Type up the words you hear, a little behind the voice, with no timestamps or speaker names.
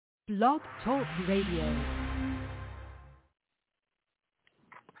Blog Talk Radio.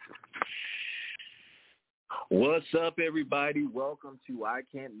 What's up, everybody? Welcome to I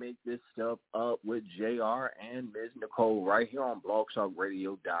Can't Make This Stuff Up with JR and Ms. Nicole right here on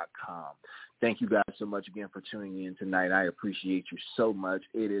BlogTalkRadio.com. Thank you guys so much again for tuning in tonight. I appreciate you so much.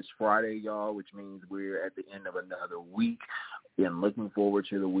 It is Friday, y'all, which means we're at the end of another week and looking forward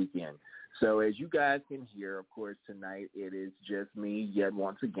to the weekend. So as you guys can hear, of course, tonight it is just me yet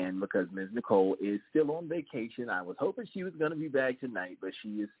once again because Ms. Nicole is still on vacation. I was hoping she was going to be back tonight, but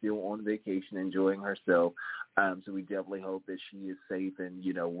she is still on vacation enjoying herself. So we definitely hope that she is safe and,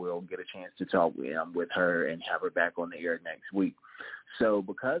 we'll get a chance to talk with her and have her back on the air next week. So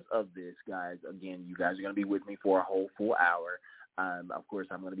because of this, guys, again, you guys are going to be with me for a whole full hour. Of course,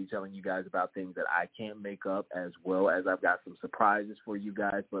 I'm going to be telling you guys about things that I can't make up, as well as I've got some surprises for you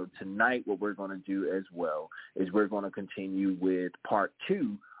guys. But tonight what we're going to do as well is we're going to continue with part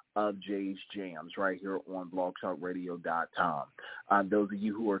 2 of Jay's Jamz right here on BlogTalkRadio.com. Those of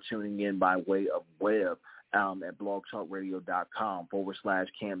you who are tuning in by way of web, at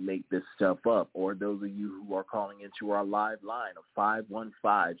blogtalkradio.com/can't make this stuff up, or those of you who are calling into our live line of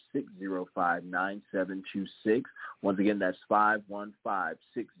 515-605-9726. Once again, that's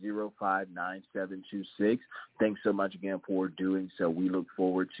 515-605-9726. Thanks so much again for doing so. We look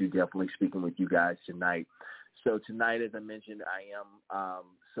forward to definitely speaking with you guys tonight. So tonight, as I mentioned, I am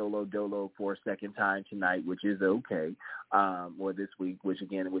solo dolo for a second time tonight, which is okay, or this week, which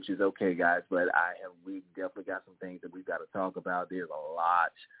is okay, guys. But we've definitely got some things that we've got to talk about. There's a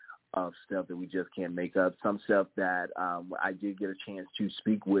lot of stuff that we just can't make up. Some stuff that I did get a chance to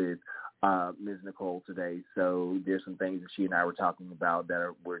speak with Ms. Nicole today. So there's some things that she and I were talking about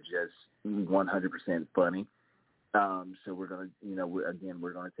that were just 100% funny. So we're going to,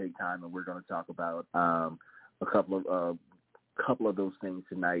 we're going to take time and we're going to talk about a couple of those things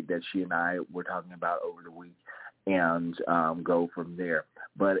tonight that she and I were talking about over the week and go from there.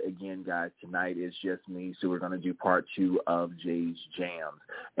 But again, guys, tonight is just me, so we're going to do part 2 of Jay's Jamz.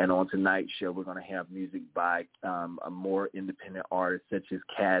 And on tonight's show, we're going to have music by a more independent artist such as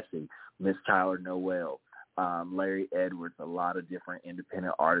Cassie, Miss Tyler Noel, Larry Edwards, a lot of different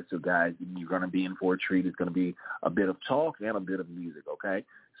independent artists. So, guys, you're going to be in for a treat. It's going to be a bit of talk and a bit of music, okay?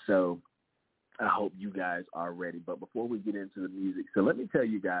 So I hope you guys are ready. But before we get into the music, so let me tell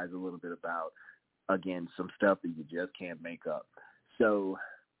you guys a little bit about, again, some stuff that you just can't make up. So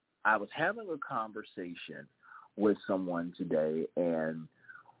I was having a conversation with someone today, and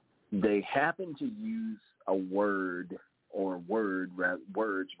they happened to use a word or words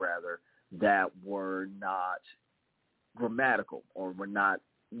that were not grammatical or were not,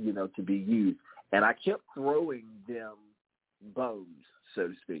 to be used. And I kept throwing them bones, so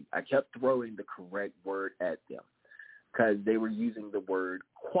to speak. I kept throwing the correct word at them because they were using the word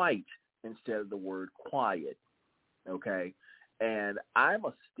quite instead of the word quiet, okay? And I'm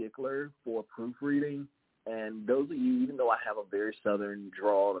a stickler for proofreading, and those of you, even though I have a very southern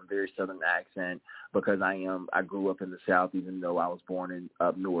drawl and very southern accent because I grew up in the South even though I was born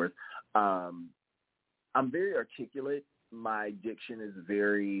up north, I'm very articulate. My diction is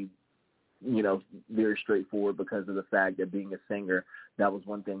very very straightforward because of the fact that being a singer, that was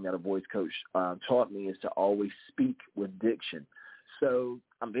one thing that a voice coach taught me, is to always speak with diction. So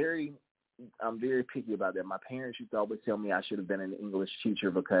I'm very picky about that. My parents used to always tell me I should have been an English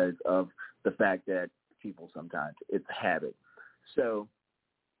teacher because of the fact that people sometimes, it's a habit. So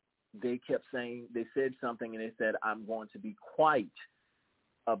they kept saying, they said something and they said, I'm going to be quite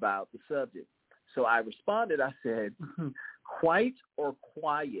about the subject. So I responded, I said, quite or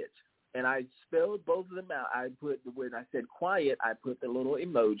quiet? And I spelled both of them out. When I said quiet, I put the little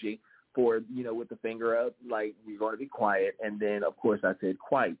emoji for, with the finger up, like we're going to be quiet. And then, of course, I said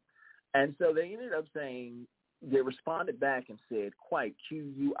quite. And so they ended up saying, they responded back and said quite,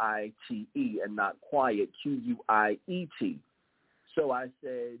 Q-U-I-T-E, and not quiet, Q-U-I-E-T. So I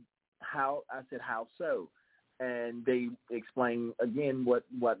said, how so? And they explained again what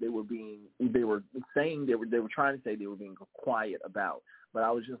they were trying to say they were being quiet about. But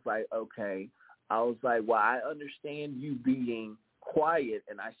I was just like, okay. I was like, well, I understand you being quiet,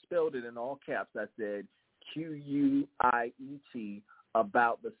 and I spelled it in all caps. I said Q-U-I-E-T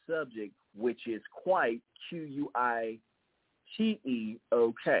about the subject, which is quite, Q-U-I-T-E,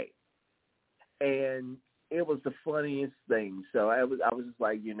 okay. And it was the funniest thing. So I was just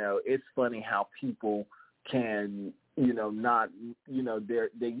like, it's funny how people can, not,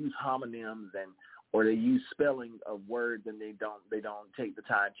 they use homonyms or they use spelling of words and they don't take the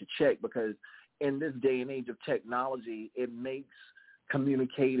time to check, because in this day and age of technology, it makes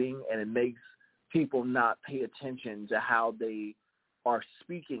communicating and it makes people not pay attention to how they are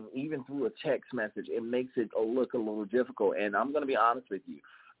speaking even through a text message, it makes it look a little difficult. And I'm going to be honest with you.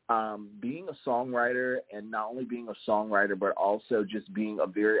 Being a songwriter, and not only being a songwriter, but also just being a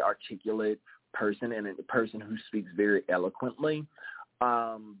very articulate person and a person who speaks very eloquently,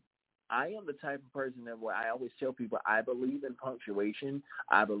 I am the type of person that I always tell people I believe in punctuation.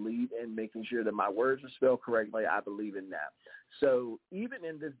 I believe in making sure that my words are spelled correctly. I believe in that. So even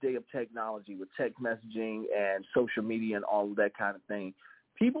in this day of technology with text messaging and social media and all of that kind of thing,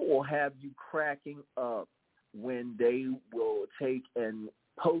 people will have you cracking up when they will take and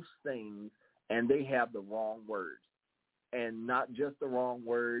post things and they have the wrong words. And not just the wrong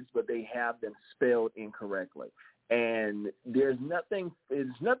words, but they have them spelled incorrectly. And there's nothing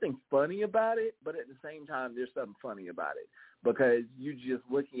funny about it, but at the same time, there's something funny about it, because you're just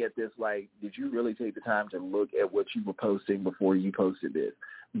looking at this like, did you really take the time to look at what you were posting before you posted this?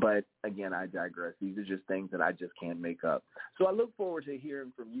 But again, I digress. These are just things that I just can't make up. So I look forward to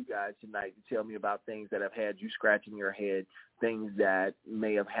hearing from you guys tonight to tell me about things that have had you scratching your head, things that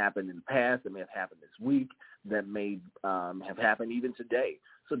may have happened in the past, that may have happened this week, that may have happened even today.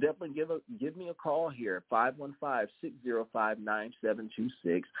 So definitely give me a call here,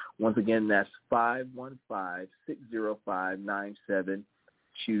 515-605-9726. Once again, that's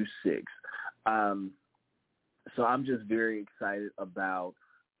 515-605-9726. So I'm just very excited about,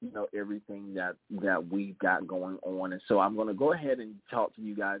 everything that we've got going on. And so I'm going to go ahead and talk to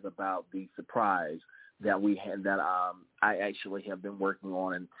you guys about the surprise that we had, that I actually have been working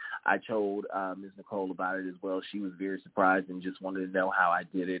on. And I told Ms. Nicole about it as well. She was very surprised and just wanted to know how I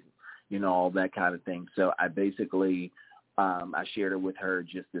did it, all that kind of thing. So I basically, I shared it with her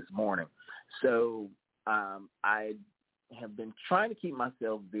just this morning. So I have been trying to keep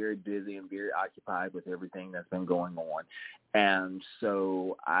myself very busy and very occupied with everything that's been going on. And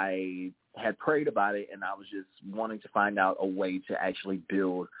so I had prayed about it, and I was just wanting to find out a way to actually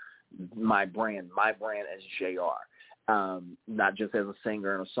build my brand as JR, not just as a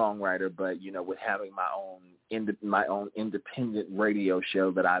singer and a songwriter, but, with having my own independent radio show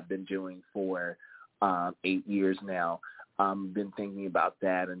that I've been doing for 8 years now. Been thinking about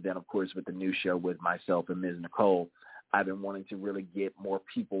that. And then, of course, with the new show with myself and Ms. Nicole, I've been wanting to really get more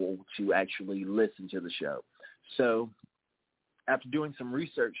people to actually listen to the show. So after doing some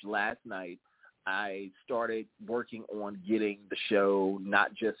research last night, I started working on getting the show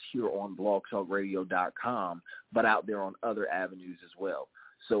not just here on BlogTalkRadio.com, but out there on other avenues as well.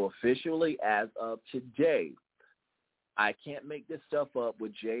 So officially, as of today, I Can't Make This Stuff Up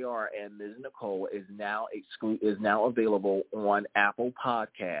with JR and Ms. Nicole is now available on Apple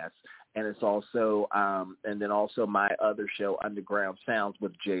Podcasts. And it's also, and then also my other show, Underground Sounds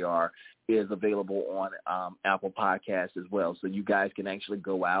with JR, is available on Apple Podcasts as well. So you guys can actually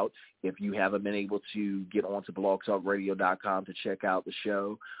go out. If you haven't been able to get onto blogtalkradio.com to check out the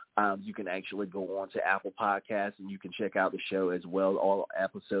show, you can actually go on to Apple Podcasts and you can check out the show as well. All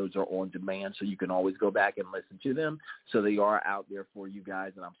episodes are on demand, so you can always go back and listen to them. So they are out there for you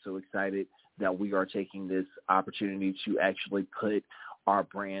guys, and I'm so excited that we are taking this opportunity to actually put our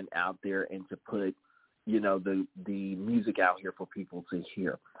brand out there and to put, the music out here for people to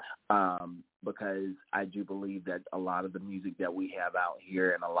hear. Because I do believe that a lot of the music that we have out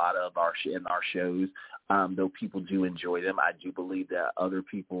here and a lot of our shows, though people do enjoy them, I do believe that other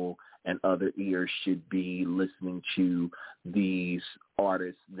people and other ears should be listening to these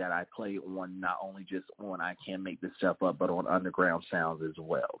artists that I play on, not only just on I Can't Make This Stuff Up, but on Underground Sounds as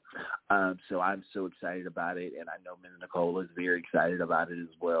well. So I'm so excited about it, and I know Ms. Nicole is very excited about it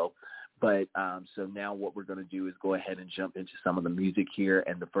as well. But so now what we're going to do is go ahead and jump into some of the music here.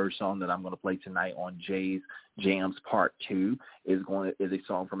 And the first song that I'm going to play tonight on Jamz Part 2 is a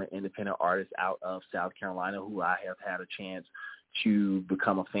song from an independent artist out of South Carolina who I have had a chance to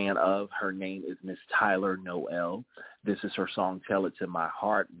become a fan of. Her name is Miss Tyler Noel. This is her song, Tell It to My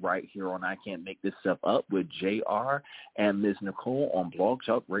Heart, right here on I Can't Make This Stuff Up with JR and Ms. Nicole on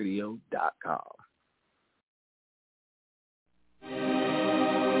BlogTalkRadio.com.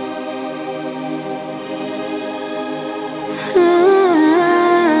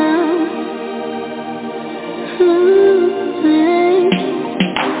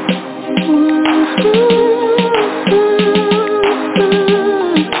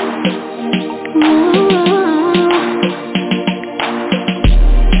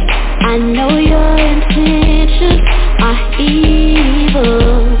 I know your intentions are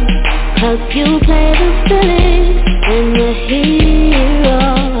evil, 'cause you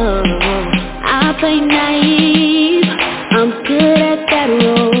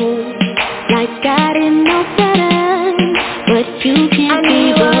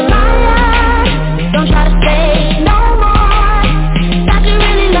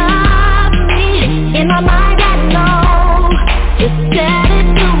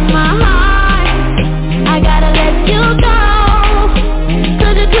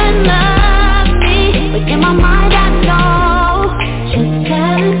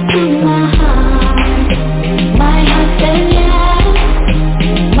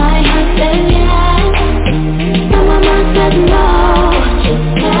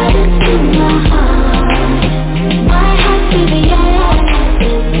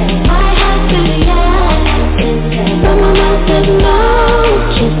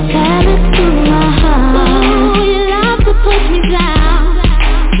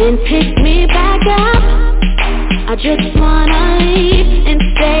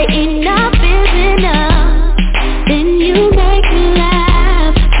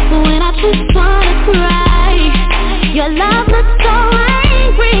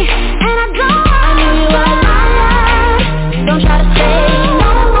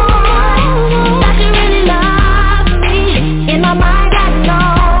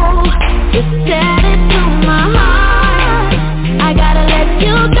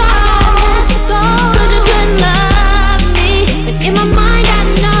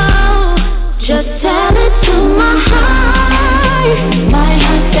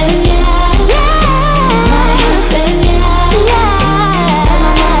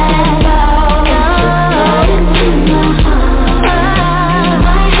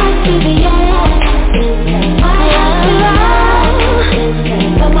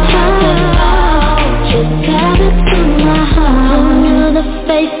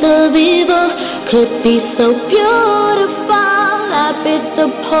could be so beautiful. I bit the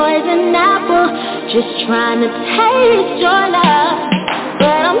poison apple, just trying to taste your love.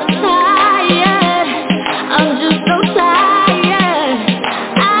 But I'm tired, I'm just so tired.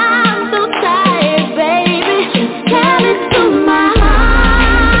 I'm so tired, baby. Just tell it to my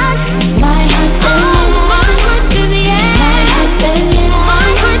heart. My heart says yes. My heart says yes. My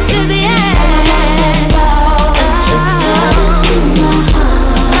heart says yes. My heart says yes.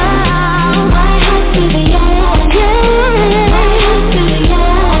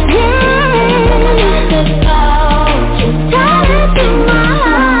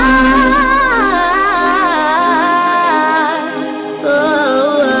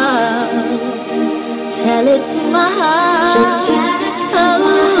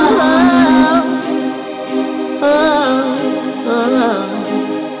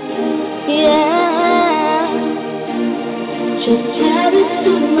 Just tell it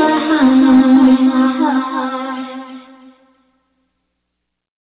to my heart. My heart says yes.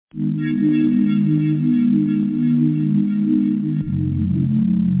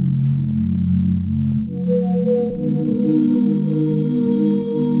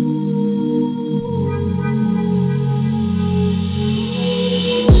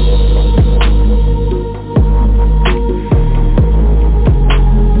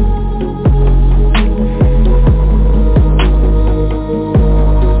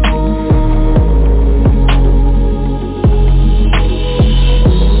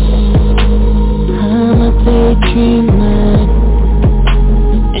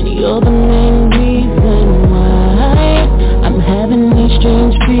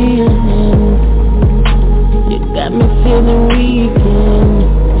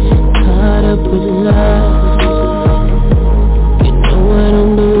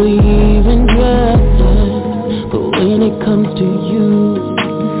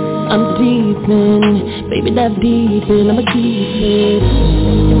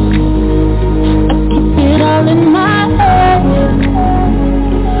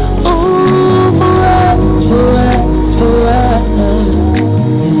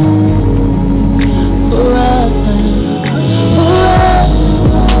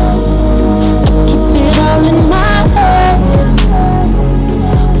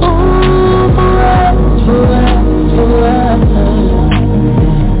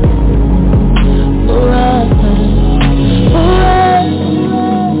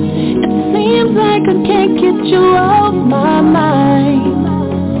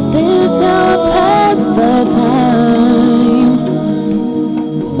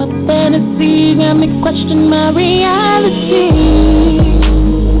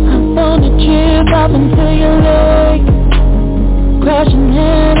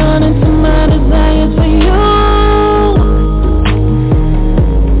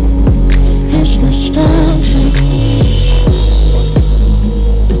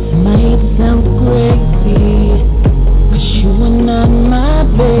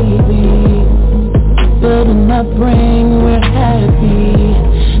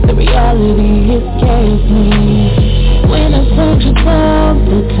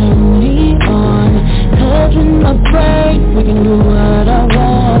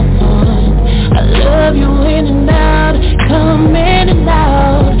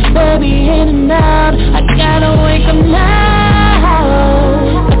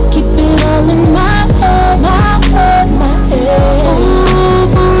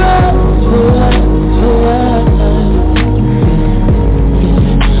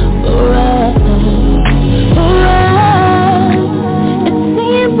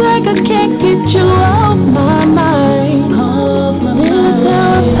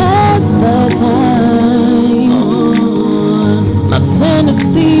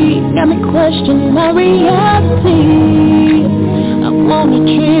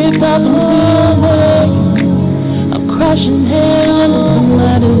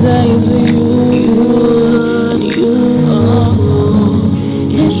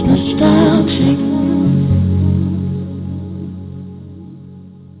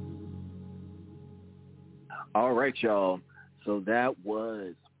 All right, y'all. So that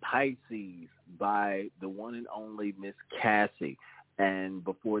was Pisces by the one and only Miss Cassie. And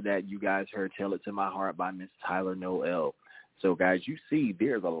before that, you guys heard Tell It to My Heart by Miss Tyler Noel. So, guys, you see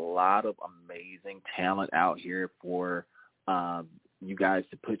there's a lot of amazing talent out here for you guys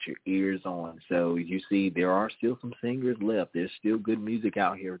to put your ears on. So you see there are still some singers left. There's still good music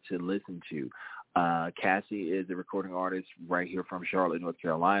out here to listen to. Cassie is a recording artist right here from Charlotte, North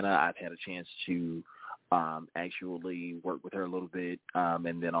Carolina. I've had a chance to actually work with her a little bit.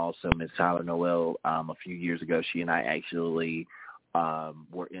 And then also Miss Tyler Noel, a few years ago, she and I actually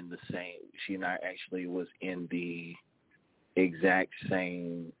were in the same. She and I actually was in the exact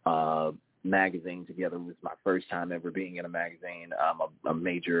same magazine together. It was my first time ever being in a magazine, a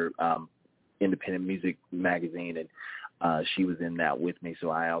major independent music magazine, and she was in that with me.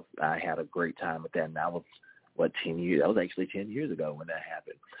 So I had a great time with that. And that was 10 years. That was actually 10 years ago when that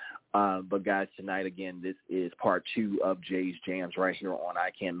happened. But guys, tonight again, this is part 2 of Jay's Jams right here on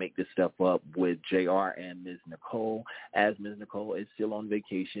I Can't Make This Stuff Up with JR and Ms. Nicole. As Ms. Nicole is still on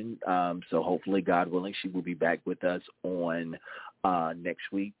vacation, so hopefully, God willing, she will be back with us on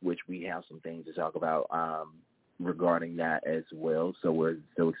next week, which we have some things to talk about regarding that as well. So we're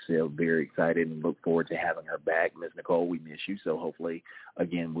still very excited and look forward to having her back. Ms. Nicole, we miss you. So hopefully,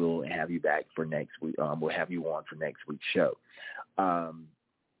 again, we'll have you back for next week. We'll have you on for next week's show.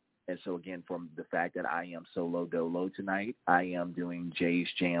 And so, again, from the fact that I am solo dolo tonight, I am doing Jay's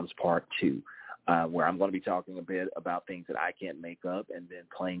Jams Part 2, where I'm going to be talking a bit about things that I can't make up and then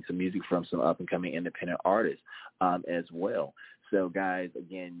playing some music from some up-and-coming independent artists as well. So, guys,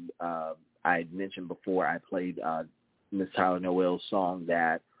 again, I mentioned before I played Miss Tyler Noel's song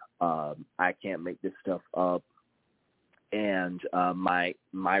that I Can't Make This Stuff Up. And my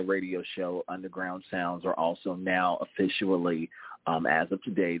radio show, Underground Sounds, are also now officially, as of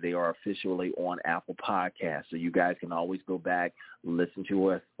today, they are officially on Apple Podcasts. So you guys can always go back, listen to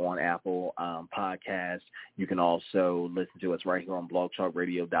us on Apple Podcasts. You can also listen to us right here on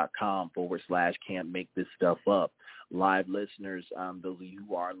blogtalkradio.com/can't make this stuff up. Live listeners, those of you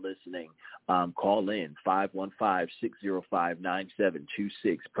who are listening, call in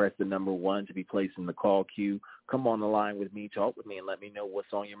 515-605-9726. Press the number 1 to be placed in the call queue. Come on the line with me, talk with me, and let me know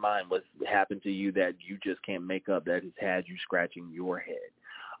what's on your mind, what's happened to you that you just can't make up, that has had you scratching your head.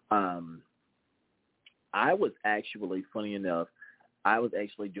 I was actually, funny enough,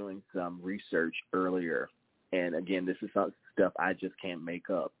 doing some research earlier, and again, this is some stuff I just can't make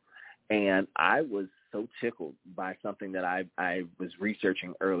up. And I was so tickled by something that I was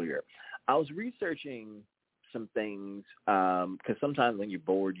researching earlier. I was researching some things because sometimes when you're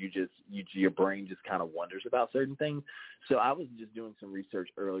bored, your brain just kind of wonders about certain things. So I was just doing some research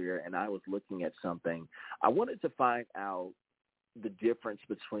earlier, and I was looking at something. I wanted to find out the difference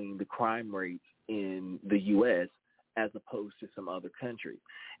between the crime rates in the U.S. as opposed to some other countries.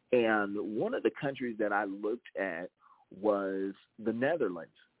 And one of the countries that I looked at was the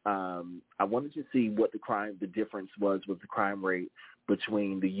Netherlands. I wanted to see what the difference was with the crime rate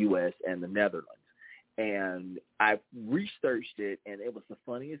between the U.S. and the Netherlands. And I researched it, and it was the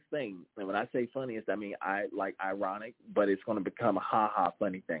funniest thing. And when I say funniest, I mean I like ironic, but it's going to become a ha-ha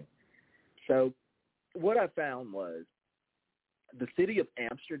funny thing. So what I found was the city of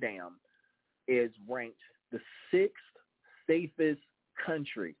Amsterdam is ranked the 6th safest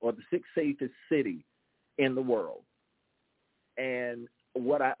country, or the 6th safest city in the world. And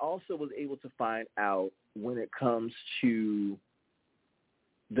what I also was able to find out when it comes to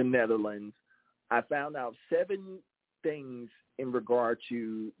the Netherlands, I found out 7 things in regard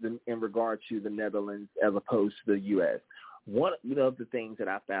to the Netherlands as opposed to the U.S. One of the things that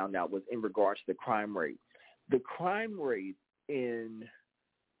I found out was in regards to the crime rate. The crime rate in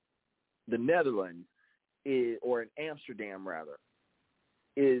the Netherlands or in Amsterdam rather,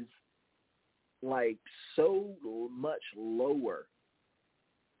 is like so much lower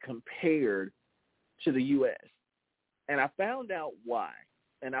compared to the U.S. And I found out why.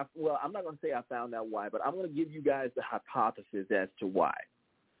 And I'm not going to say I found out why, but I'm going to give you guys the hypothesis as to why.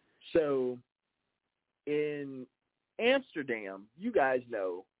 So in Amsterdam, you guys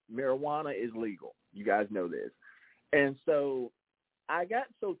know marijuana is legal. You guys know this. And so I got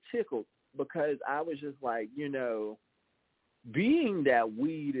so tickled because I was just like, being that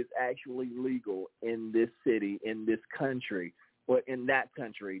weed is actually legal in this city, in this country, or in that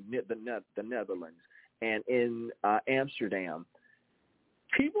country, the Netherlands, and in Amsterdam,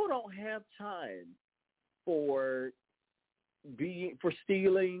 people don't have time for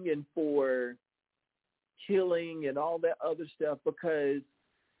stealing and for killing and all that other stuff because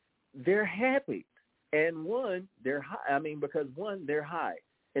they're happy. And one, they're high. Because one, they're high,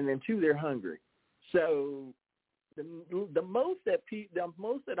 and then 2, they're hungry. So the most that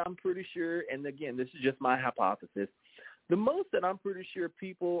I'm pretty sure, and again, this is just my hypothesis, the most that I'm pretty sure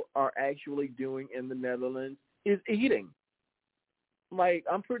people are actually doing in the Netherlands is eating. Like,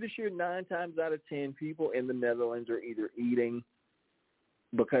 I'm pretty sure 9 times out of 10 people in the Netherlands are either eating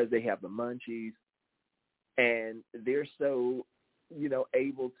because they have the munchies and they're so,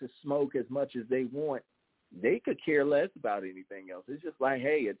 able to smoke as much as they want. They could care less about anything else. It's just like,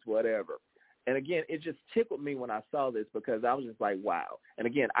 hey, it's whatever. And again, it just tickled me when I saw this because I was just like, wow. And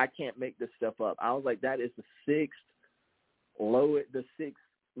again, I can't make this stuff up. I was like, that is the 6th the sixth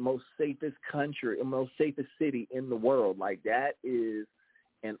most safest country, most safest city in the world. Like, that is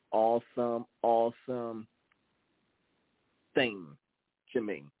an awesome, awesome thing to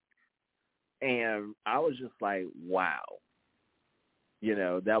me. And I was just like, wow. You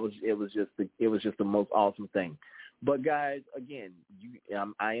know, it was just the most awesome thing. But guys, again,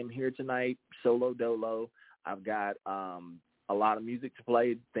 I am here tonight, solo dolo. I've got a lot of music to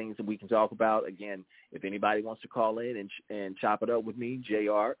play, things that we can talk about. Again, if anybody wants to call in and chop it up with me,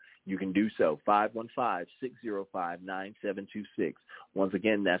 JR, you can do so. 515-605-9726. Once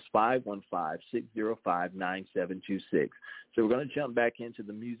again, that's 515-605-9726. So we're going to jump back into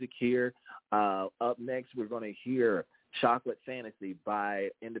the music here. Up next, we're going to hear Chocolate Fantasy by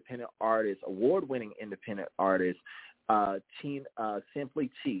independent artist, award-winning independent artist, Simply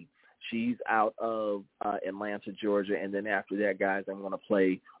T. She's out of Atlanta, Georgia. And then after that, guys, I'm going to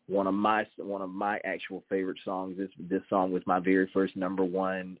play one of my actual favorite songs. This song was my very first number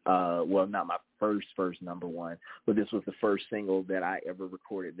one. Well, not my first number one, but this was the first single that I ever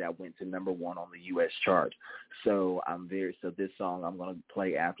recorded that went to number one on the U.S. chart. So this song I'm going to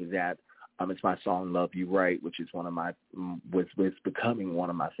play after that. It's my song "Love You Right," which is was becoming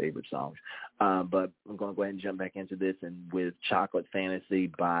one of my favorite songs. But I'm going to go ahead and jump back into this and with "Chocolate Fantasy"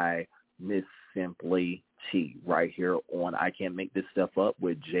 by Miss Simply T right here on I Can't Make This Stuff Up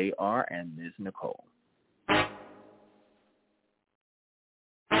with JR and Miss Nicole.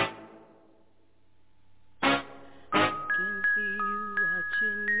 I can see you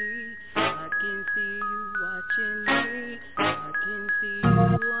watching me. I can see you watching me. I can see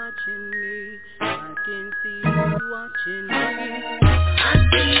you watching me. I can see you watching me. I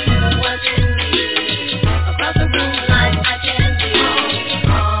see you watching me. Across the room like I can see.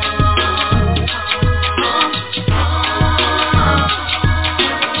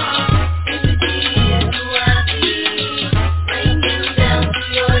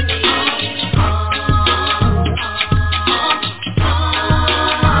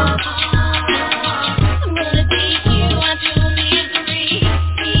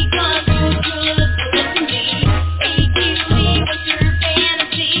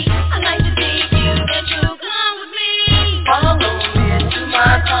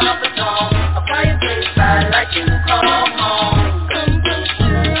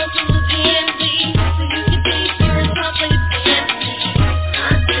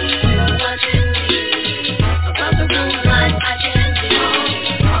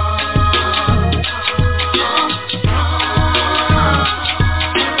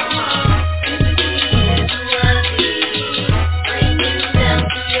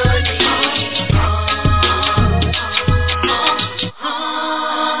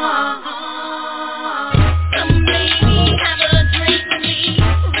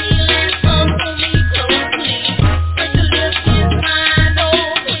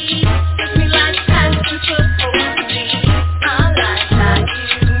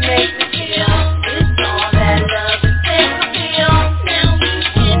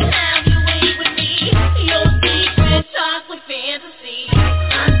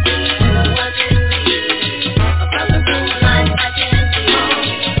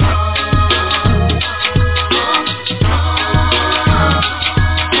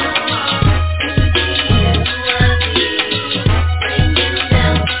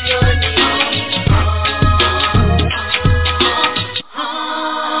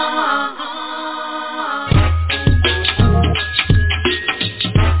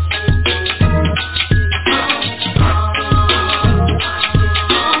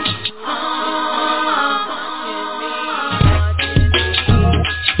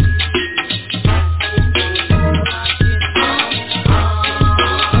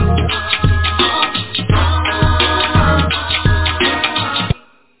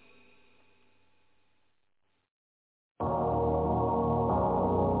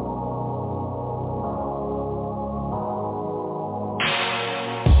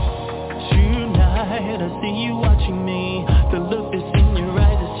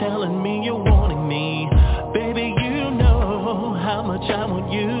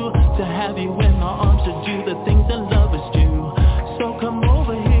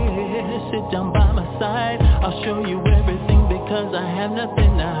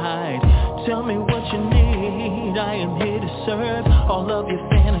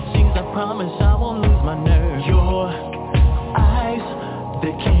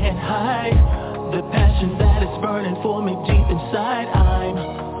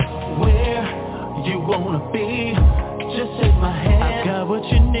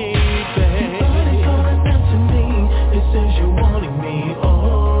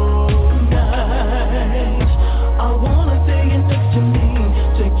 I wanna say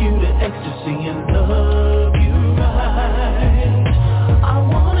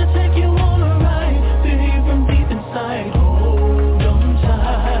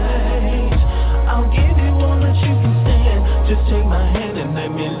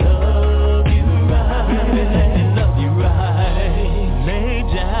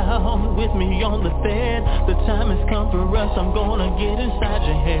come with me on the bed. The time has come for us, I'm gonna get inside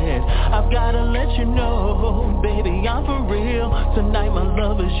your head. I've gotta let you know, baby, I'm for real. Tonight my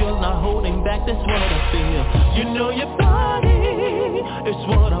love is yours, not holding back, that's what I feel. You know your body, it's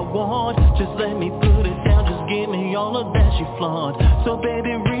what I want. Just let me put it down, just give me all of that you flaunt. So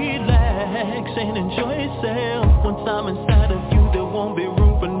baby, relax and enjoy yourself. Once I'm inside of you, there won't be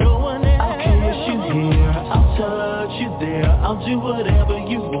room for no one else. I'll kiss you here, I'll touch you there, I'll do whatever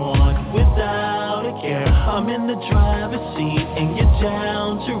you want without a care. I'm in the driver's seat and you're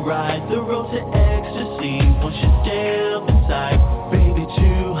down to ride the road to ecstasy. Once you step inside, baby,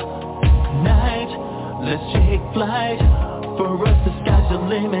 tonight, let's take flight. For us the sky's the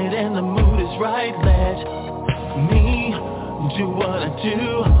limit and the mood is right. Let me do what I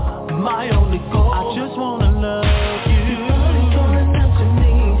do, my only goal. I just wanna love you. It's coming out to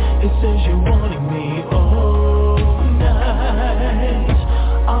me, it says you're wanting me all night.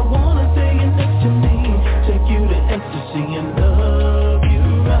 I wanna stay next to me, take you to ecstasy and love you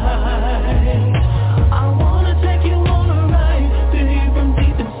right. I wanna take you on a ride, feel you from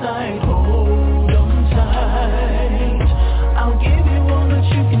deep inside, hold on tight. I'll give you all that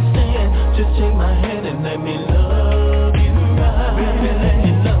you can stand, just take my hand and let me love you right. Baby, let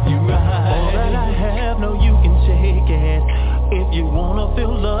me love you right. All that I have, no, you can take it. If you wanna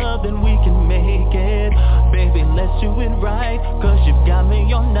feel love, then we can make it. Baby, let's do it right, cause you've got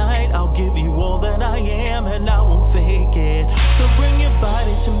me all night. I'll give you all that I am and I won't fake it. So bring your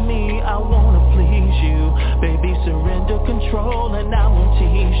body to me, I wanna please you. Baby, surrender control and I won't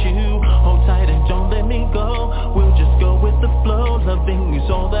tease you. Hold tight and don't let me go, we'll just go with the flow. Loving is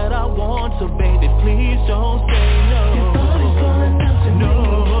all that I want, so baby, please don't say no. Your body's calling out to me,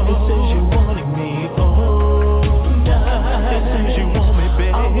 it says you're wanting me all night. It says you want me,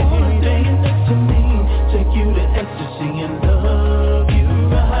 baby. I wanna stay next to me, take you to ecstasy and love you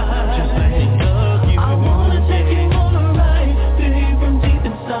right. Just let me love you. I wanna take you on a ride, feel you from deep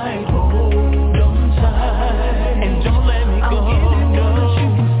inside, hold on tight. And don't let me go, I'll give you all that you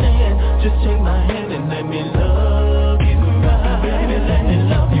can stand, just take my hand and let me love you right. Baby, let me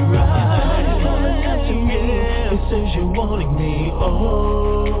love you right. It says you're wanting me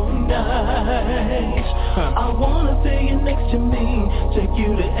all night. I wanna feel you next to me, take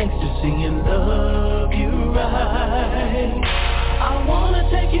you to ecstasy and love you right. I wanna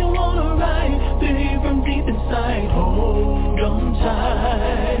take you on a ride, feel you from deep inside, hold on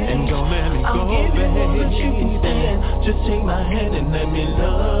tight. And don't let me go, I'll give you all that you can stand, just take my hand and let me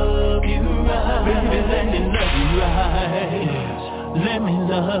love you right. Baby, let me love you right. Let me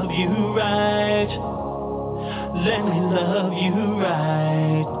love you right. Let me love you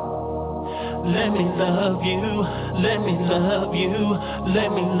right. Let me love you, let me love you,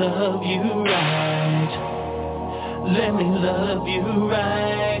 let me love you right. Let me love you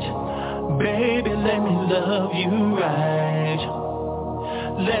right. Baby, let me love you right.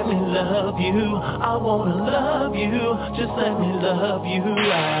 Let me love you, I wanna love you, just let me love you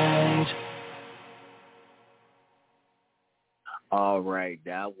right. All right,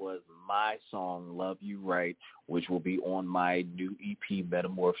 that was my song, Love You Right, which will be on my new EP,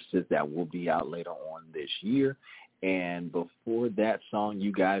 Metamorphosis, that will be out later on this year. And before that song,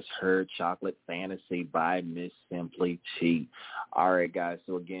 you guys heard Chocolate Fantasy by Miss Simply T. All right, guys,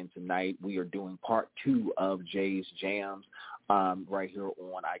 so again, tonight we are doing part 2 of Jay's Jamz. Right here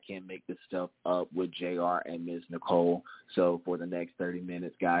on I Can't Make This Stuff Up with JR and Ms. Nicole. So for the next 30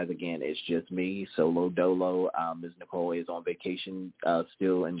 minutes, guys, again, it's just me, solo dolo. Ms. Nicole is on vacation,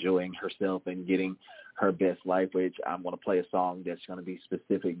 still enjoying herself and getting her best life, which I'm going to play a song that's going to be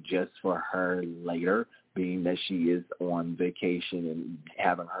specific just for her later, being that she is on vacation and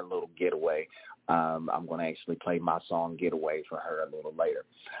having her little getaway. I'm going to actually play my song Getaway for her a little later.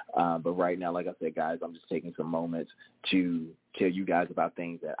 But right now, like I said, guys, I'm just taking some moments to tell you guys about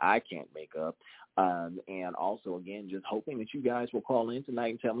things that I can't make up. And also, again, just hoping that you guys will call in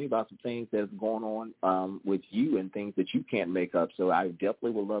tonight and tell me about some things that's going on with you and things that you can't make up. So I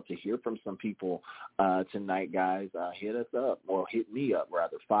definitely would love to hear from some people tonight, guys. Hit us up, or hit me up,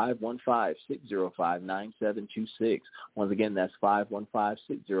 rather, 515-605-9726. Once again, that's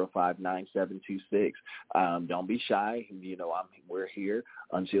 515-605-9726. Don't be shy. You know, we're here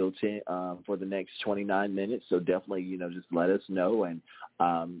until 10 for the next 29 minutes. So definitely, you know, just let us know and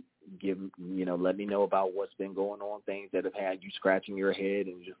let me know about what's been going on, things that have had you scratching your head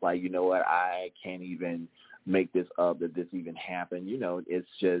and just like, you know what, I can't even make this up, that this even happened. You know, it's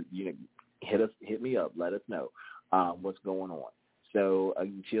just, you know, hit me up, let us know what's going on. So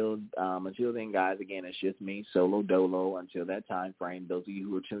until then, guys, again, it's just me, Solo Dolo. Until that time frame, those of you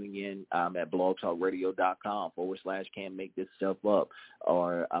who are tuning in at BlogTalkRadio.com /can't make this stuff up,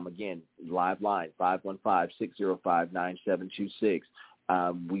 or again, live line 515-605-9726.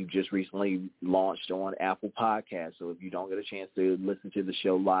 We've just recently launched on Apple Podcasts, so if you don't get a chance to listen to the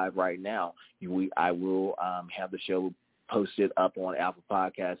show live right now, I will have the show posted up on Apple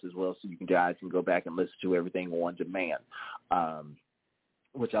Podcasts as well, so you guys can go back and listen to everything on demand,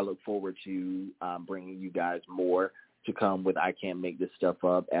 which I look forward to bringing you guys more to come with I Can't Make This Stuff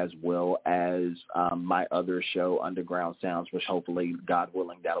Up, as well as my other show, Underground Sounds, which hopefully, God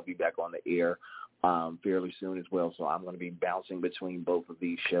willing, that'll be back on the air fairly soon as well. So I'm going to be bouncing between both of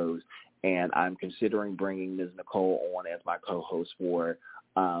these shows, and I'm considering bringing Ms. Nicole on as my co-host for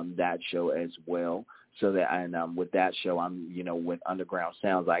that show as well. So that, and with that show, with Underground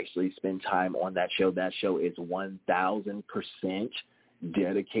Sounds, I actually spend time on that show. That show is 1,000%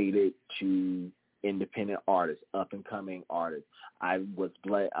 dedicated to independent artists, up-and-coming artists. I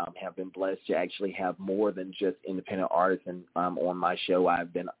have been blessed to actually have more than just independent artists, and on my show,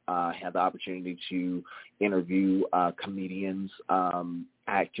 I've been had the opportunity to interview comedians,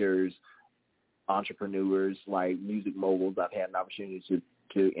 actors, entrepreneurs, like music moguls. I've had an opportunity to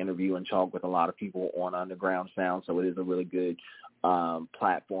interview and talk with a lot of people on Underground Sound, so it is a really good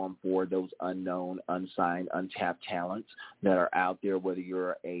platform for those unknown, unsigned, untapped talents that are out there, whether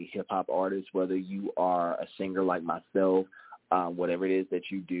you're a hip-hop artist, whether you are a singer like myself, whatever it is that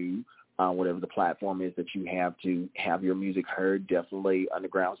you do, whatever the platform is that you have to have your music heard, definitely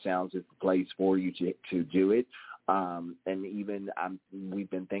Underground Sounds is the place for you to do it. And even we've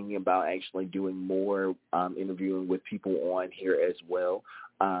been thinking about actually doing more interviewing with people on here as well,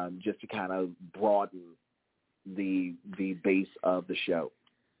 just to kind of broaden the base of the show.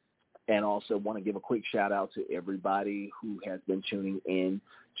 And also want to give a quick shout out to everybody who has been tuning in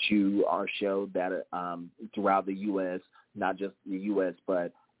to our show that throughout the U.S., not just the U.S.,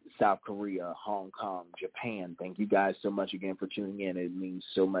 but South Korea, Hong Kong, Japan. Thank you guys so much again for tuning in. It means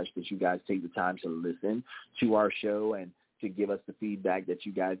so much that you guys take the time to listen to our show and to give us the feedback that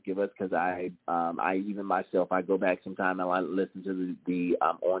you guys give us, because I even myself, I go back sometime and I listen to the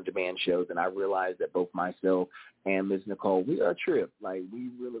on-demand shows, and I realize that both myself and Ms. Nicole, we are a trip. Like, we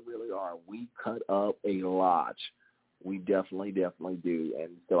really, really are. We cut up a lot. We definitely do.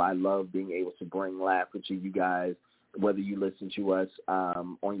 And so I love being able to bring laughter to you guys, whether you listen to us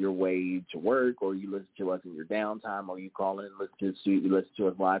on your way to work, or you listen to us in your downtime, or you call in and listen to us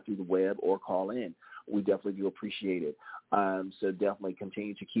live through the web, or call in. We definitely do appreciate it. So definitely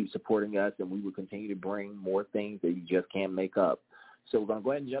continue to keep supporting us, and we will continue to bring more things that you just can't make up. So we're going to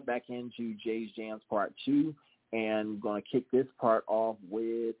go ahead and jump back into Jay's Jams Part 2, and we're going to kick this part off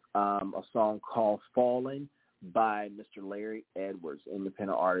with a song called Fallen by Mr. Larry Edwards,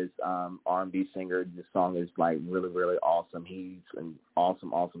 independent artist, R&B singer. This song is like really, really awesome. He's an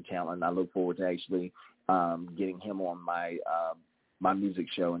awesome talent, and I look forward to actually getting him on my music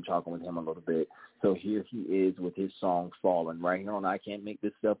show and talking with him a little bit. So here he is with his song Fallen, right here on I Can't Make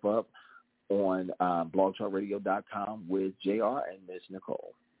This Stuff Up on BlogTalkRadio.com with JR and Miss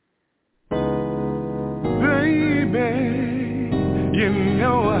Nicole. Baby, you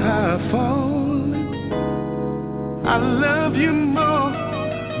know I've fallen. I love you more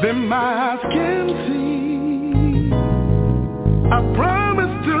than my eyes can see. I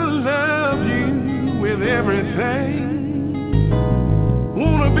promise to love you with everything.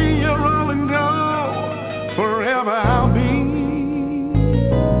 Wanna be your all and all, forever I'll be.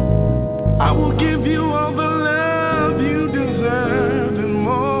 I will give you all the love you deserve and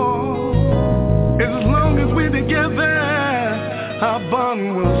more. As long as we're together, our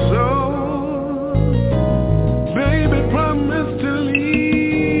bond will soar. Baby, promise to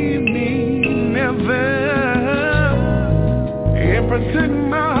leave me never, and protect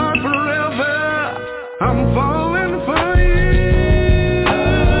my heart forever. I'm falling for you.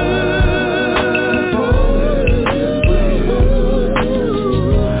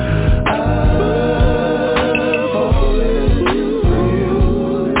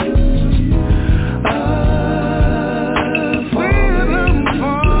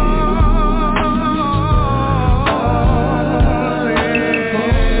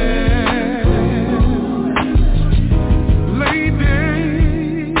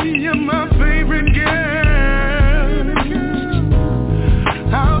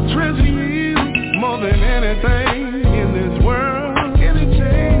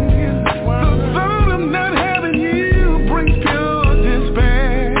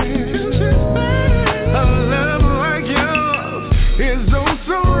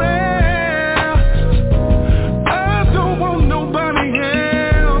 Nobody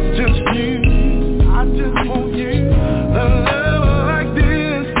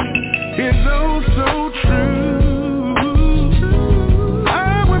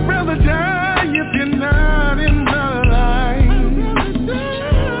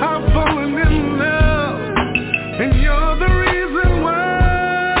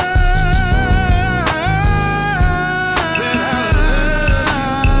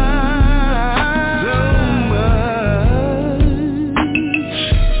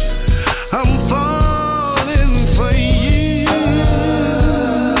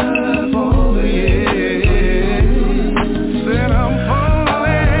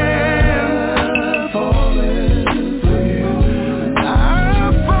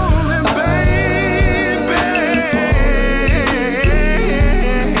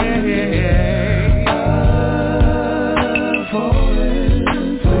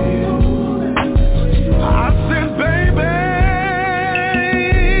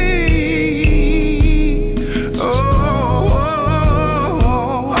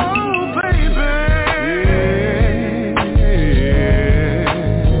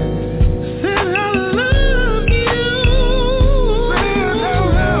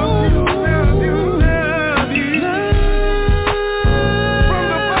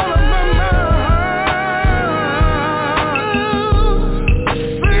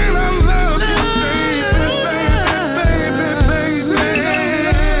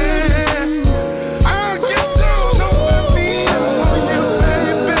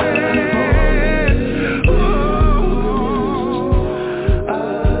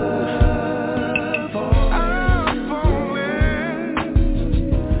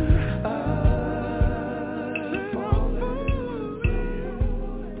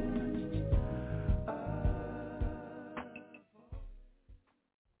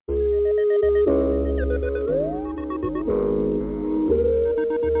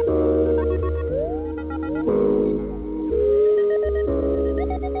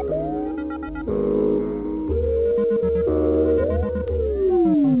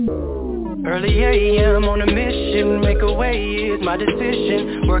early AM on a mission, make a way is my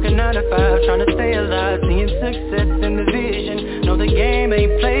decision. Working 9 to 5, trying to stay alive, seeing success in the vision. Know the game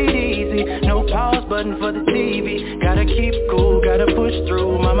ain't played easy, no pause button for the TV. Gotta keep cool, gotta push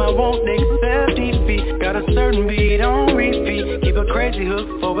through, mama won't accept defeat. Got a certain beat on repeat, keep a crazy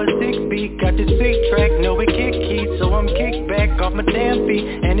hook for a 6 beat. Got this big track, know we kick heat, so I'm kicked back off my damn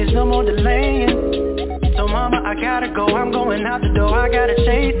feet. And there's no more delaying. So mama, I gotta go, I'm going out the door, I gotta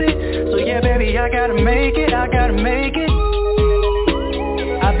chase it. So yeah, baby, I gotta make it, I gotta make it.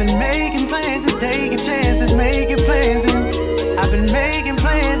 I've been making plans and taking chances, making plans and I've been making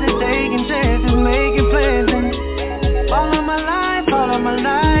plans and taking chances, making plans and all of my life, all of my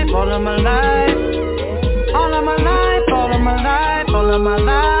life, all of my life, all of my life, all of my life, all of my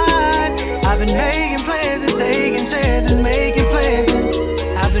life. I've been making plans and taking chances, making plans and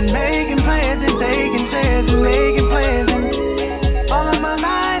I've been making plans and taking chances, making plans and all of my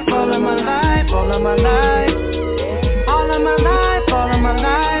life, all of my life, all of my life, all of my life, all of my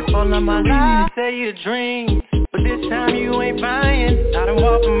life, all of my life. You say you dream, but this time you ain't buying. I done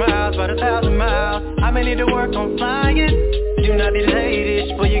walked for miles, about 1,000 miles. I may need to work on flying. Do not delay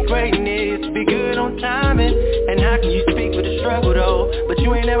this for your greatness. Be good on timing. And how can you speak with the struggle though? But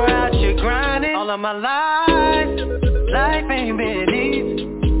you ain't never out here grinding. All of my life, life ain't been easy.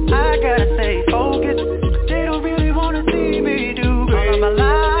 I gotta stay focused. They don't really wanna see me do great. All of my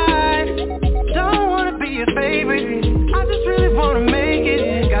life, don't wanna be your favorite. I just really wanna make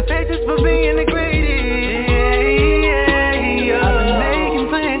it. Got faces for being the greatest. I've been making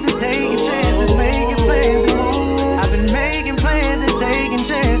plans and taking chances, making plans. I've been making plans and taking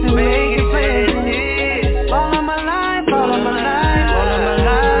chances, making plans. All of my life, all of my life, all of my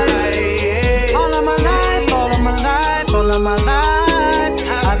life, all of my life, all of my life, all of my life.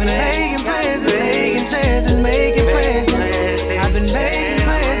 I've been making plans and taking chances, making plans. I've been making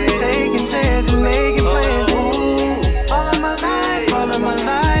plans and taking chances, making plans. All of my life, all of my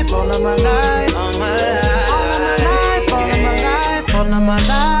life, all of my life, all of my life, all of my life, all of my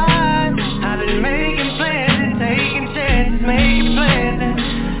life. I've been making plans and taking chances, making plans and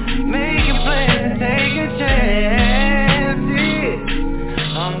making plans and taking chances.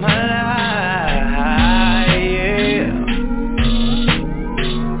 All my life, yeah.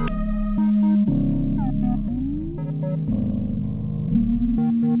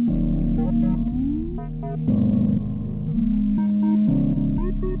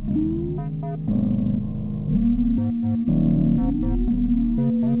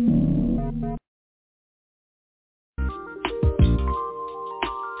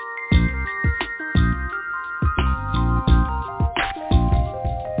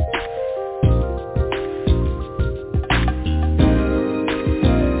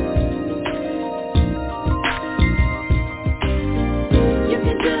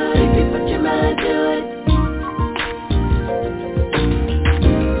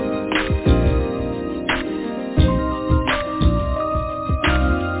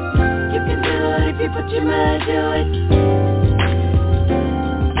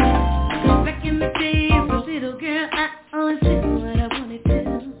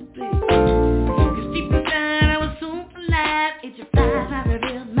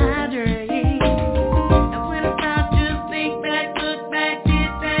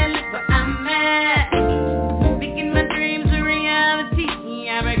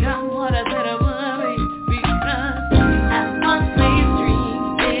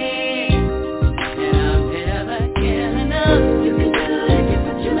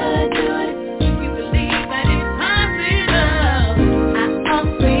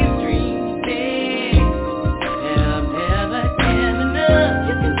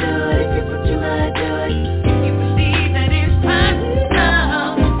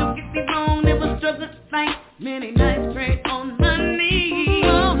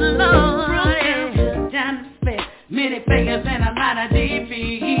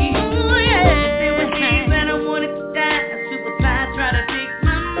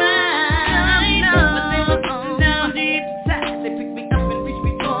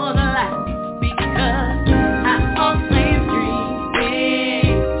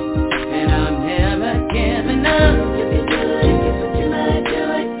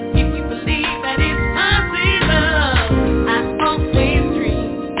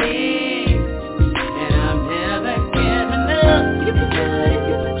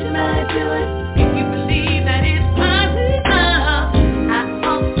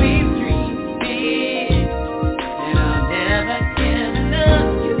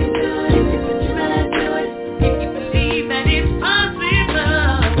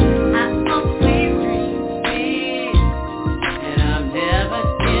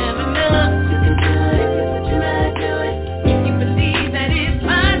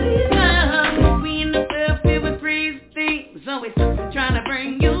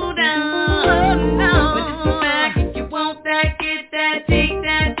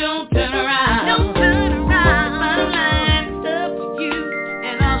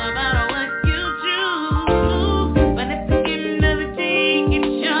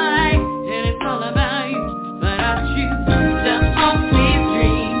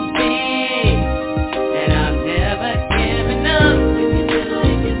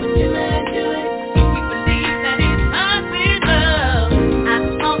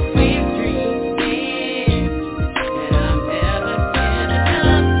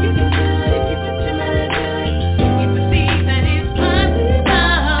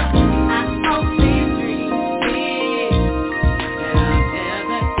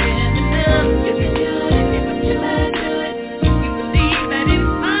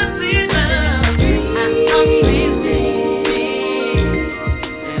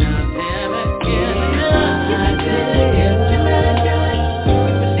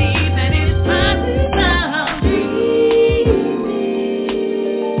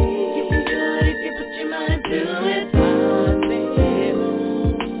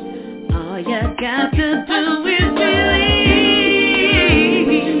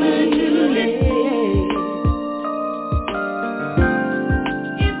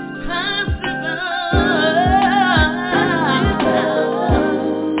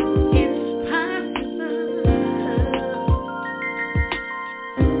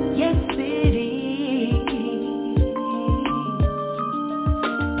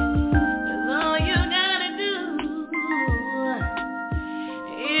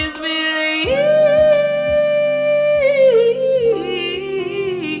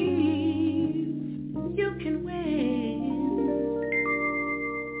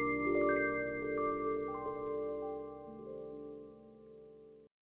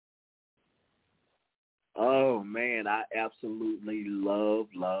 Oh, man, I absolutely love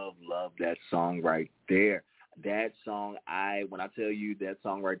that song right there. That song, when I tell you that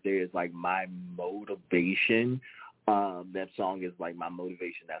song right there is like my motivation, that song is like my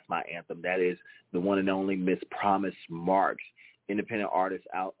motivation. That's my anthem. That is the one and only Miss Promise Marks, independent artist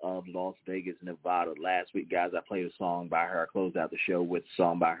out of Las Vegas, Nevada. Last week, guys, I played a song by her. I closed out the show with a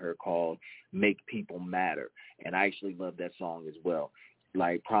song by her called Make People Matter, and I actually love that song as well.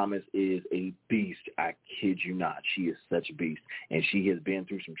 Like, Promise is a beast. I kid you not. She is such a beast. And she has been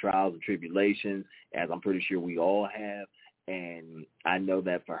through some trials and tribulations, as I'm pretty sure we all have. And I know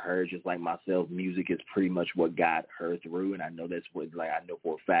that for her, just like myself, music is pretty much what got her through. And I know that's what, like, I know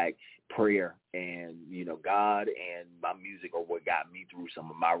for a fact, prayer and, you know, God and my music are what got me through some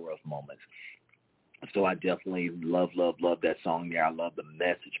of my rough moments. So I definitely love that song there. I love the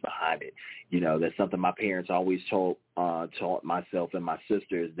message behind it. You know, that's something my parents always taught myself and my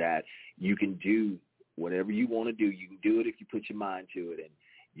sisters, that you can do whatever you want to do. You can do it if you put your mind to it. And,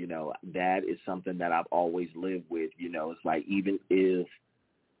 you know, that is something that I've always lived with. You know, it's like, even if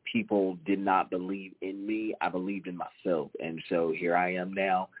people did not believe in me, I believed in myself. And so here I am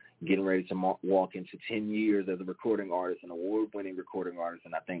now, getting ready to walk into 10 years as a recording artist, an award-winning recording artist,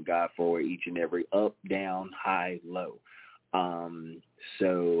 and I thank God for each and every up, down, high, low.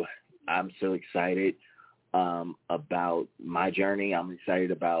 So I'm so excited about my journey. I'm excited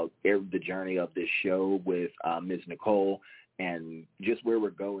about the journey of this show with Ms. Nicole and just where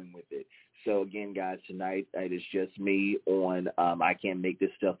we're going with it. So, again, guys, tonight it is just me on I Can't Make This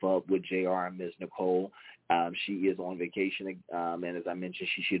Stuff Up with JR and Ms. Nicole. She is on vacation, and as I mentioned,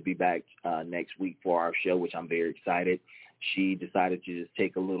 she should be back next week for our show, which I'm very excited. She decided to just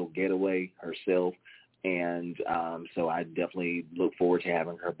take a little getaway herself, and so I definitely look forward to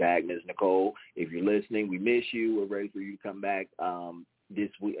having her back. Ms. Nicole, if you're listening, we miss you. We're ready for you to come back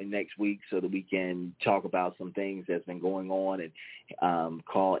this week and next week so that we can talk about some things that's been going on and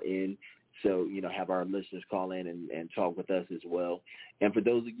call in. So, you know, have our listeners call in and talk with us as well. And for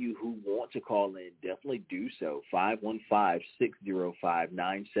those of you who want to call in, definitely do so.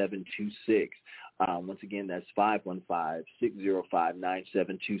 515-605-9726. Once again, that's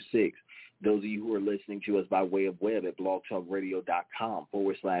 515-605-9726. Those of you who are listening to us by way of web at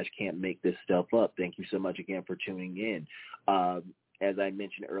blogtalkradio.com/can't make this stuff up. Thank you so much again for tuning in. As I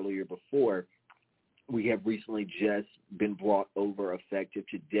mentioned earlier before, we have recently just been brought over, effective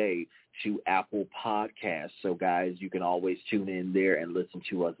today, to Apple Podcasts. So, guys, you can always tune in there and listen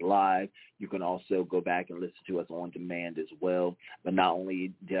to us live. You can also go back and listen to us on demand as well. But not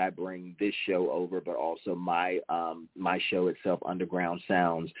only did I bring this show over, but also my show itself, Underground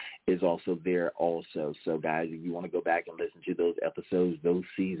Sounds, is also there also. So, guys, if you want to go back and listen to those episodes, those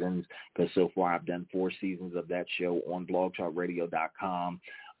seasons, because so far I've done 4 seasons of that show on blogtalkradio.com.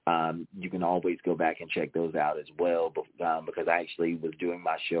 you can always go back and check those out as well, because I actually was doing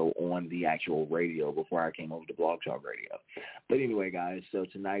my show on the actual radio before I came over to Blog Talk Radio. But anyway, guys, so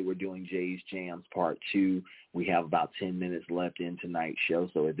tonight we're doing Jay's Jams Part 2. We have about 10 minutes left in tonight's show,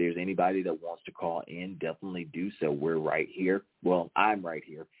 so if there's anybody that wants to call in, definitely do so. We're right here. Well, I'm right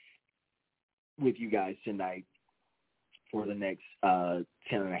here with you guys tonight for the next 10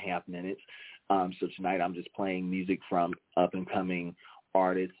 and a half minutes. So tonight I'm just playing music from up-and-coming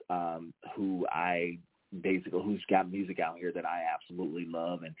artists who's got music out here that I absolutely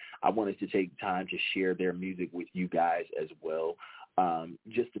love, and I wanted to take time to share their music with you guys as well,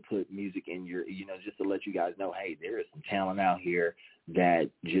 just to put music in your, just to let you guys know, hey, there is some talent out here that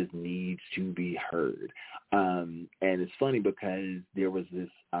just needs to be heard. And it's funny because there was this,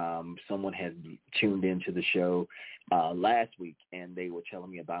 someone had tuned into the show last week, and they were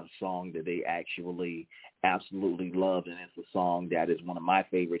telling me about a song that they actually absolutely loved, and it's a song that is one of my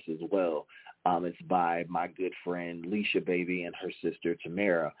favorites as well. It's by my good friend Leisha Baby and her sister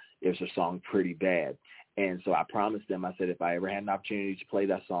Tamara. It's her song Pretty Bad. And so I promised them, I said if I ever had an opportunity to play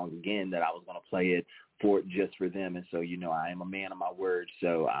that song again, that I was going to play it just for them. And so, I am a man of my word,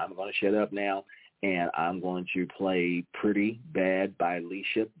 so I'm going to shut up now, and I'm going to play Pretty Bad by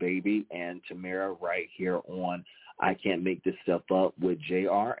Leisha Baby and Tamara right here on I Can't Make This Stuff Up with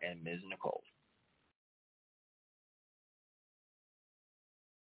JR and Ms. Nicole.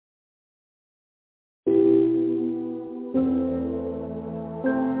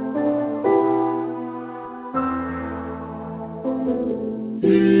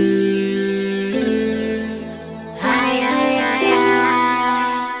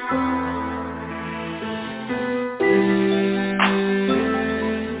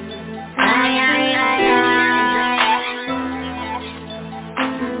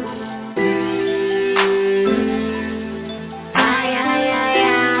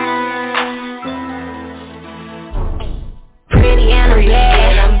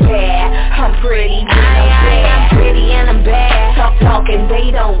 Talking,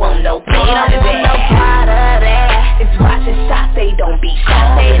 they don't want no part of that. It's watching shots, they don't be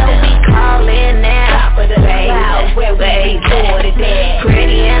calling. They don't be calling now. Top of the clouds where we reported that.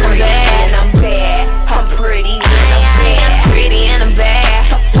 Pretty and I'm bad, and I'm bad. I'm pretty and I'm bad. I'm pretty and I'm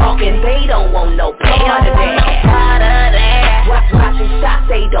bad. Talking, they don't want no part of that. Watching shots,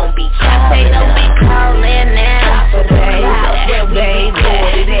 they don't be calling. They don't be calling now. Top of the clouds where we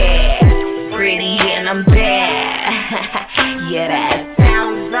reported that. Pretty and I'm bad. Yeah, that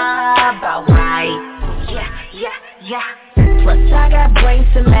sounds about right. Yeah. Plus I got brains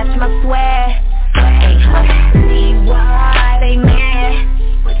to match my swag. Ain't hard to see why they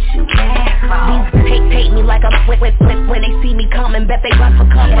mad. What you mad for? These hate me like I'm when they see me coming, bet they run for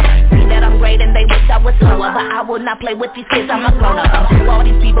cover. See that I'm great and they wish I was slower, but I will not play with these kids, I'm a grown up. All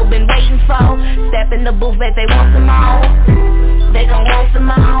these people been waiting for. Step in the booth, bet they want some more. They gon' want some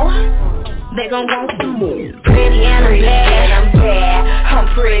more. They gon' want some more. Pretty and I'm bad,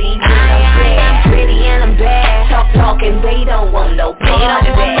 I'm pretty and I'm bad. I'm pretty and I'm bad. Talking, they don't want no part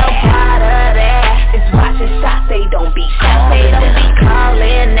of that. It's watching shots, they don't be calling. They don't be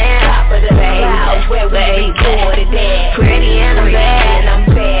calling now. Top of the clouds where we reported that. Pretty and I'm bad,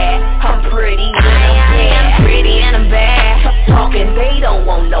 I'm pretty and I'm bad. I'm pretty and I'm bad. Talking, they don't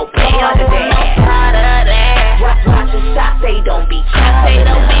want no part of that. Watching shots, they don't be calling. They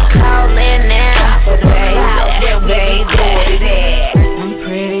don't be calling now. Top of the clouds where we reported that. I'm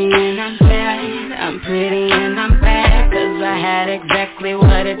pretty and I'm bad. I'm pretty and I'm bad. Cause I had exactly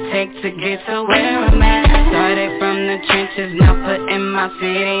what it takes to get to where I'm at. Started from the trenches, now putting my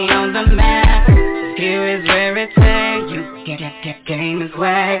city on the map. Here is where it's at. You get game is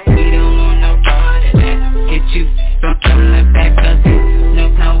whack. We don't want no part of that. Get you from the back, cause you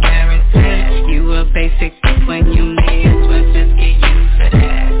know where it's at. You a basic when you need it, so just get used to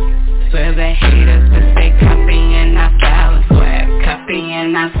that. Swear the haters but stay copying our style and swag.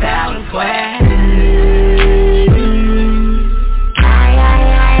 Copying our style and swag.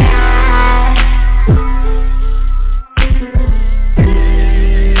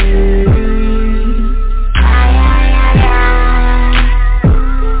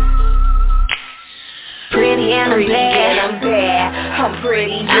 Pretty and I'm bad. I'm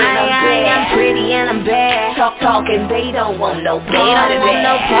pretty and I'm bad. I'm pretty and I'm bad. Talking, they don't want no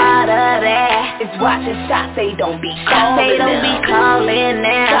part of that. It's watching shots, they don't be calling. They don't be calling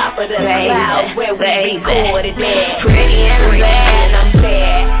now. Top of the clouds where we recorded that. Pretty and I'm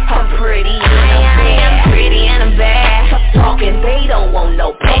bad, I'm pretty and I'm bad. I'm pretty and I'm bad. Talking, they don't want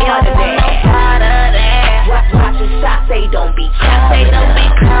no part of that. Watching shots, they don't be calling. They don't be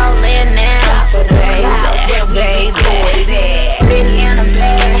calling now. Top of the clouds where we recorded that. Pretty and I'm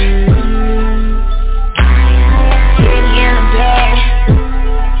bad.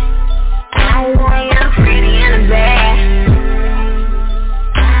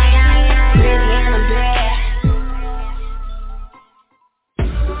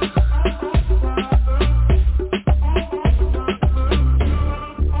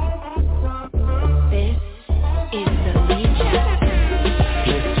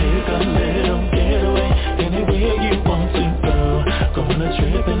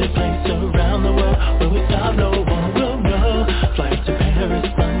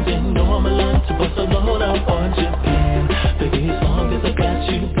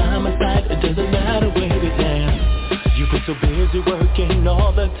 busy working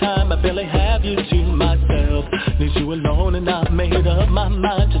all the time, I barely have you to myself. Need you alone and I've made up my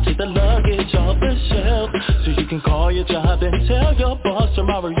mind to take the luggage off the shelf. So you can call your job and tell your boss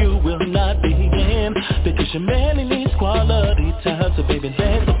tomorrow you will not be in, because your man needs quality time. So baby,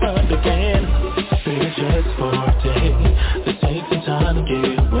 let the fun begin. Baby, just for a day, let's take some time to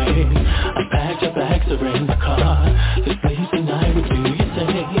get away. I packed your bags, are in the car. Let's leave tonight with you, you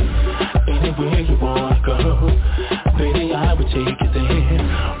say. Anywhere you wanna go, baby, I would take you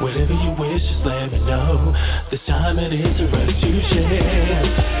there. Whatever you wish, just let me know. This time it is a rush to share.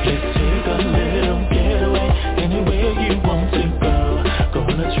 Let's take a little getaway. Anywhere you want to go. Go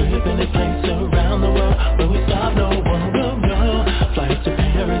on a trip in a place around the world where we stop, no one will know. Flights to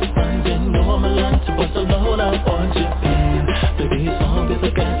Paris, London, or Milan, to Barcelona or Japan. Baby, as long as I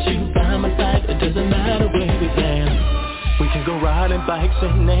got you by my side, it doesn't matter where we land. We can go riding bikes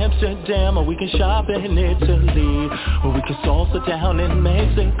in Amsterdam, or we can shop in Italy, or we can salsa down in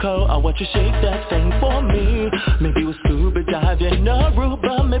Mexico. I want you to shake that thing for me. Maybe we'll scuba dive in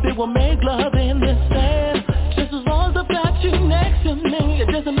Aruba. Maybe we'll make love in the sand. Just as long as I've got you next to me,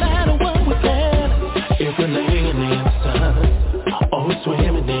 it doesn't matter what we plan. If we're laying in the sun, or we're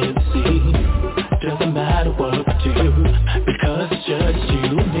swimming in the sea, doesn't matter what we do, because it's just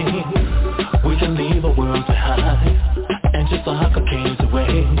you and me. We can leave a world behind, and just lock our cares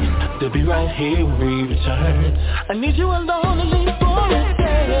away. They'll be right here when we return. I need you alone to leave for a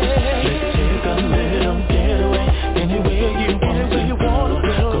day. Let's take a little getaway. Anywhere you want to go. Go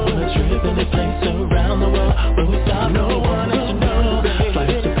on a trip in a place around the world where we stop, no one to know.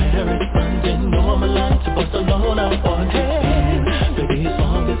 Flights to Paris, London, or Milan, to Barcelona or Japan. Baby, as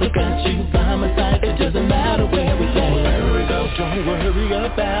long as I got you by my side, it doesn't matter where we land. Wherever we go, don't worry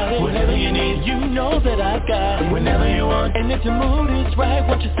about it. Whatever you need, you know that I got it. Whenever you want, and if the mood is right,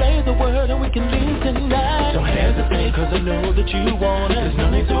 won't you say the word and we can leave tonight? Don't hesitate, cause I know that you want it. There's no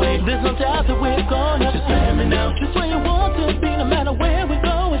need to wait, there's no doubt that we're gonna. Just let me know, just where you want to be. No matter where we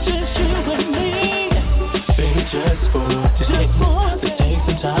go, it's just you and me. Baby, just for today, let's take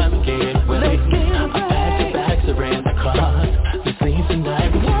some time to get away. I packed your bags, are in the car. Let's leave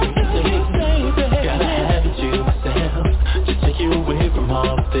tonight with you, baby. Gotta have it to myself, just take you away from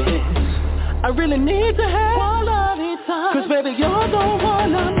all of this. I really need to have quality time, cause baby, you're the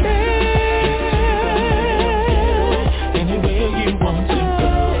one I need. Anywhere you want to go.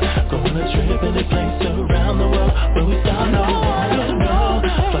 Go on a trip in a place around the world where we stop, no one will know.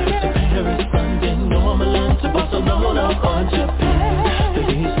 Flights to Paris, London, or Milan, to Barcelona or Japan.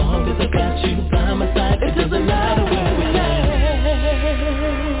 Baby, as long as I got you by my side, it doesn't matter where we land.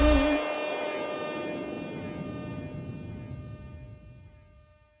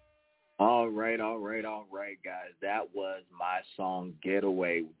 All right, guys. That was my song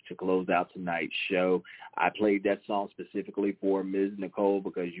Getaway to close out tonight's show. I played that song specifically for Ms. Nicole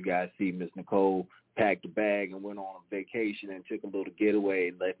because you guys see Ms. Nicole packed a bag and went on a vacation and took a little getaway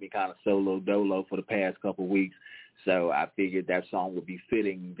and left me kind of solo dolo for the past couple of weeks. So I figured that song would be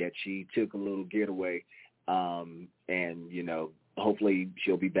fitting that she took a little getaway. And, you know, hopefully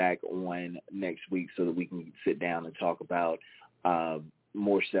she'll be back on next week so that we can sit down and talk about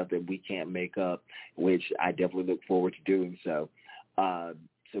more stuff that we can't make up, which I definitely look forward to doing so.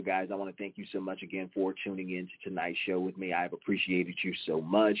 So, guys, I want to thank you so much again for tuning in to tonight's show with me. I've appreciated you so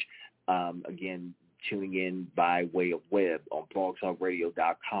much. Again, tuning in by way of web on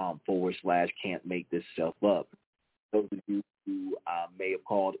BlogTalkRadio.com/can't make this stuff up. Those of you who may have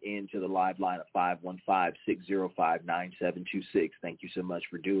called into the live line at 515-605-9726. Thank you so much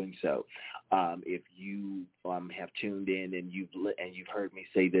for doing so. If you have tuned in and you've heard me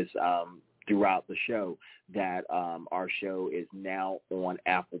say this throughout the show, that our show is now on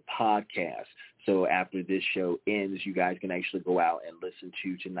Apple Podcasts. So after this show ends, you guys can actually go out and listen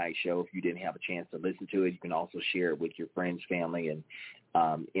to tonight's show. If you didn't have a chance to listen to it, you can also share it with your friends, family, and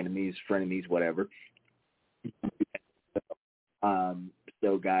enemies, frenemies, whatever.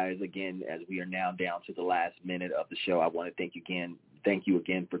 So, guys, again, as we are now down to the last minute of the show, I want to thank you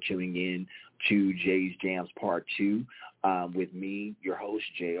again for tuning in to Jay's Jamz Part 2 with me, your host,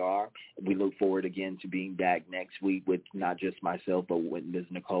 JR. We look forward again to being back next week with not just myself, but with Ms.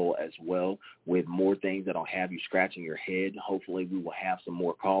 Nicole as well, with more things that'll have you scratching your head. Hopefully we will have some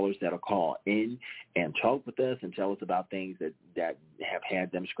more callers that'll call in and talk with us and tell us about things that have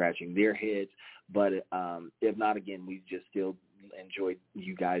had them scratching their heads. But if not, again, we just still enjoyed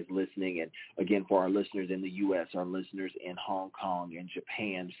you guys listening. And again, for our listeners in the U.S., our listeners in Hong Kong, in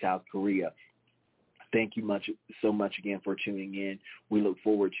Japan, South Korea, thank you so much again for tuning in. We look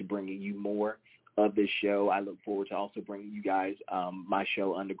forward to bringing you more of this show. I look forward to also bringing you guys my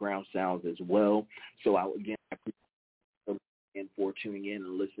show, Underground Sounds, as well. So I appreciate and for tuning in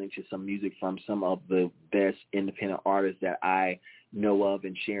and listening to some music from some of the best independent artists that I know of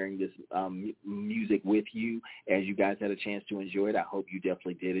and sharing this music with you. As you guys had a chance to enjoy it, I hope you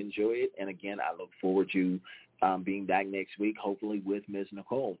definitely did enjoy it. And again, I look forward to being back next week, hopefully with Ms.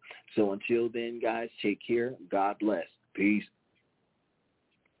 Nicole. So until then, guys, take care. God bless. Peace.